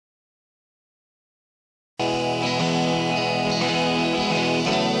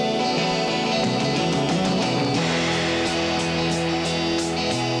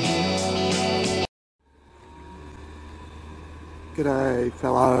G'day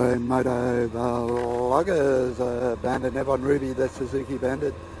fellow moto vloggers, Bandit Nev on Ruby, the Suzuki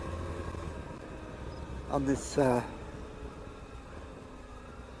Bandit, on this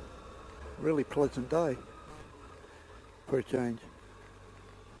really pleasant day for a change.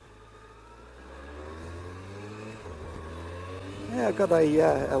 Yeah, I got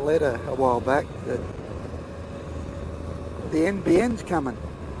a letter a while back that the NBN's coming,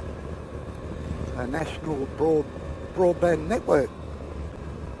 a national broadband network,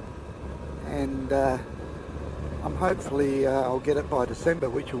 and I'm hopefully I'll get it by December,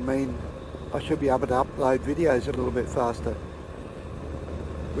 which will mean I should be able to upload videos a little bit faster,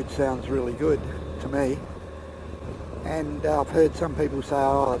 which sounds really good to me. And I've heard some people say,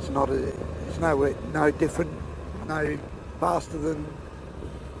 oh, it's no different, no faster than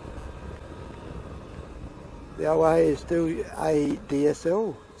the OA is still a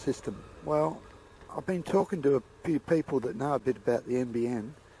DSL system. Well, I've been talking to a few people that know a bit about the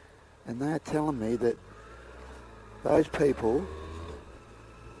NBN, and they're telling me that those people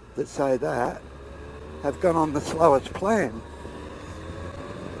that say that have gone on the slowest plan,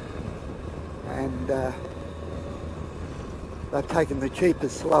 and they've taken the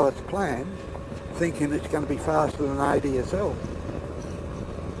cheapest, slowest plan, thinking it's going to be faster than ADSL.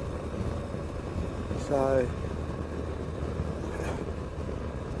 So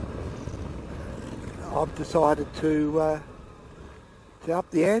I've decided to up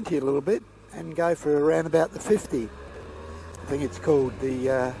the ante a little bit and go for around about the 50. I think it's called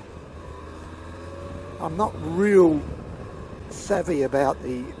the. I'm not real savvy about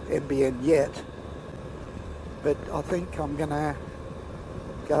the NBN yet, but I think I'm gonna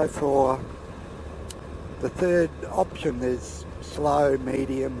go for the third option. There's slow,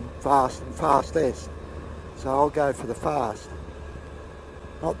 medium, fast, and fast S. So I'll go for the fast,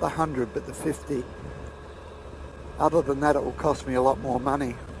 not the 100, but the 50. Other than that, it will cost me a lot more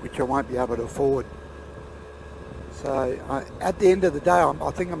money, which I won't be able to afford. So at the end of the day,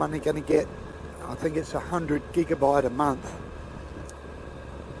 I think I'm only going to get, I think it's 100 gigabyte a month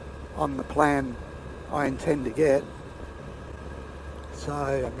on the plan I intend to get. So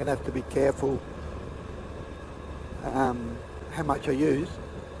I'm going to have to be careful how much I use,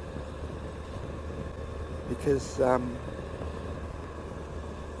 because I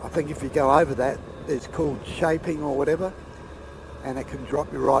think if you go over that, it's called shaping or whatever, and it can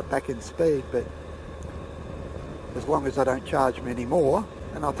drop you right back in speed. But as long as I don't charge me any more,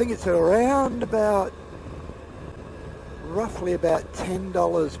 and I think it's around about roughly about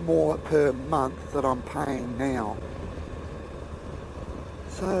 $10 more per month that I'm paying now.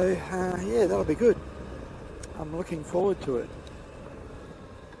 So yeah, that'll be good. I'm looking forward to it.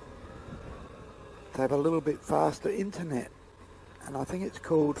 To have a little bit faster internet, and I think it's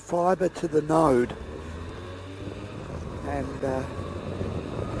called fibre to the node, and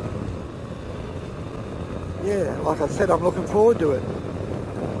yeah, like I said, I'm looking forward to it.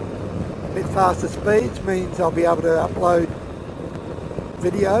 A bit faster speeds means I'll be able to upload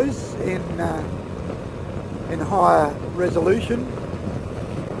videos in higher resolution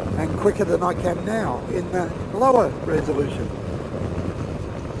and quicker than I can now in the lower resolution.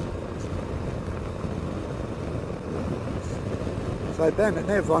 So Bandit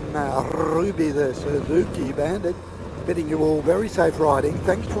Nev on Ruby the Suzuki Bandit, bidding you all very safe riding.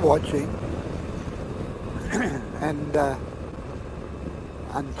 Thanks for watching, and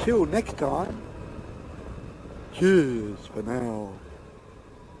until next time, cheers for now.